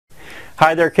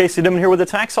Hi there, Casey Dimon here with the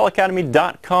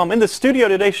TaxSaleAcademy.com. In the studio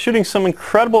today shooting some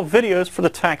incredible videos for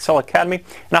the Tax Sale Academy,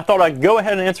 and I thought I'd go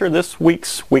ahead and answer this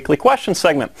week's weekly question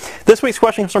segment. This week's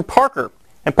question comes from Parker,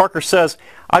 and Parker says,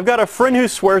 I've got a friend who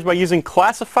swears by using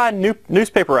classified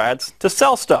newspaper ads to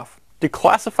sell stuff. Do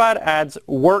classified ads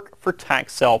work for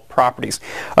tax sale properties?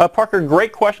 Parker,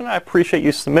 great question. I appreciate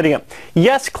you submitting it.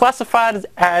 Yes, classified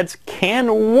ads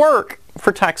can work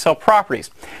for tax sale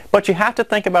properties, but you have to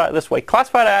think about it this way.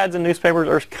 Classified ads in newspapers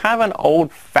are kind of an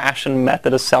old-fashioned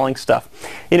method of selling stuff.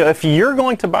 You know, if you're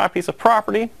going to buy a piece of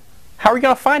property, how are you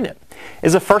going to find it?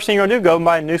 Is the first thing you're going to do go and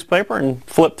buy a newspaper and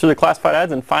flip through the classified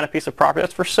ads and find a piece of property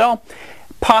that's for sale?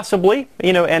 Possibly,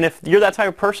 you know, and if you're that type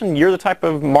of person, you're the type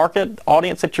of market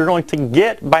audience that you're going to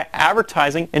get by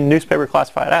advertising in newspaper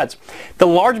classified ads. The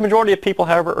large majority of people,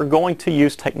 however, are going to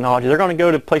use technology. They're going to go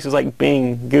to places like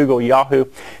Bing, Google, Yahoo.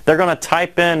 They're going to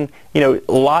type in, you know,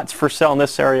 lots for sale in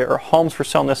this area or homes for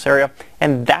sale in this area,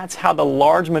 and that's how the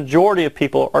large majority of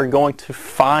people are going to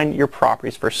find your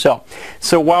properties for sale.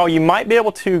 So while you might be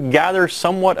able to gather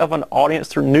somewhat of an audience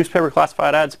through newspaper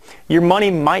classified ads, your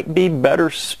money might be better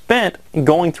spent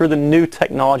going through the new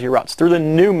technology routes, through the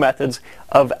new methods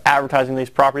of advertising these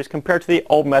properties compared to the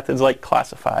old methods like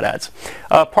classified ads.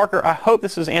 Parker, I hope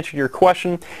this has answered your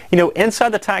question. You know, inside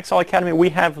the Tax Sale Academy, we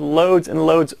have loads and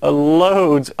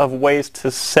loads of ways to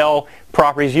sell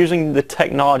properties using the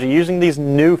technology, using these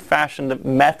new-fashioned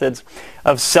methods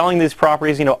of selling these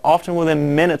properties, you know, often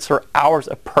within minutes or hours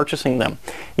of purchasing them.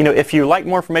 You know, if you like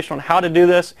more information on how to do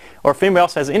this, or if anybody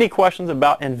else has any questions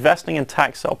about investing in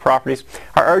tax sale properties,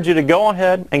 I urge you to go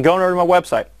ahead and go over to my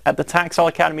website at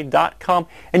TheTaxSaleAcademy.com,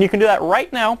 and you can do that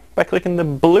right now by clicking the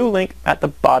blue link at the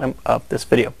bottom of this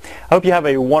video. I hope you have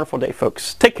a wonderful day,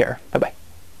 folks. Take care. Bye-bye.